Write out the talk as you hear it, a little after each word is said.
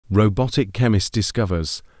Robotic chemist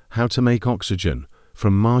discovers how to make oxygen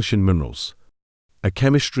from Martian minerals. A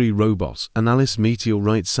chemistry robot analyzed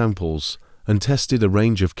meteorite samples and tested a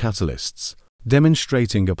range of catalysts,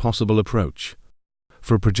 demonstrating a possible approach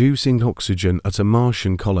for producing oxygen at a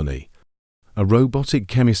Martian colony. A robotic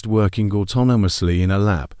chemist working autonomously in a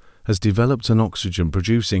lab has developed an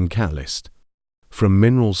oxygen-producing catalyst from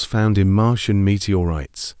minerals found in Martian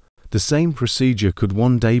meteorites. The same procedure could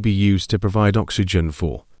one day be used to provide oxygen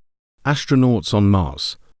for astronauts on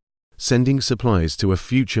Mars. Sending supplies to a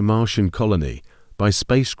future Martian colony by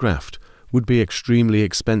spacecraft would be extremely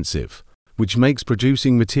expensive, which makes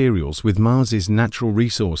producing materials with Mars's natural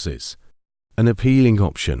resources an appealing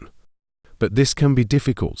option. But this can be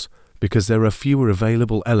difficult because there are fewer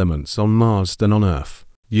available elements on Mars than on Earth.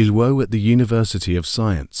 Yi Luo at the University of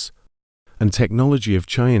Science and Technology of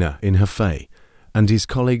China in Hefei and his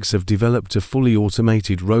colleagues have developed a fully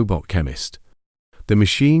automated robot chemist. The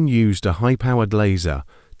machine used a high-powered laser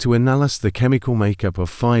to analyze the chemical makeup of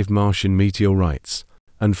 5 Martian meteorites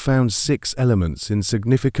and found 6 elements in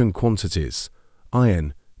significant quantities: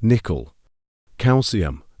 iron, nickel,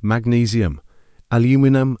 calcium, magnesium,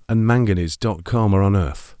 aluminum and manganese. On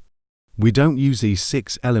Earth, we don't use these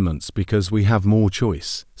 6 elements because we have more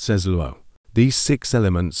choice, says Luo. These 6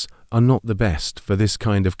 elements are not the best for this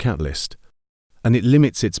kind of catalyst, and it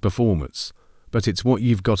limits its performance, but it's what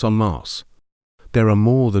you've got on Mars. There are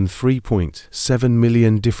more than 3.7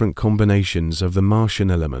 million different combinations of the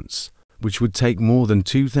Martian elements, which would take more than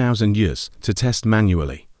 2,000 years to test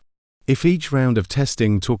manually. If each round of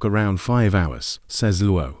testing took around 5 hours, says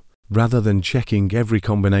Luo, rather than checking every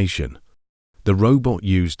combination, the robot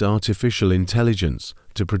used artificial intelligence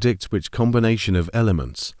to predict which combination of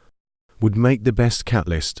elements would make the best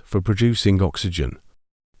catalyst for producing oxygen.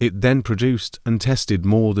 It then produced and tested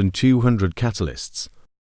more than 200 catalysts,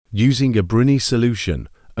 using a briny solution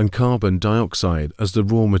and carbon dioxide as the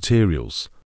raw materials.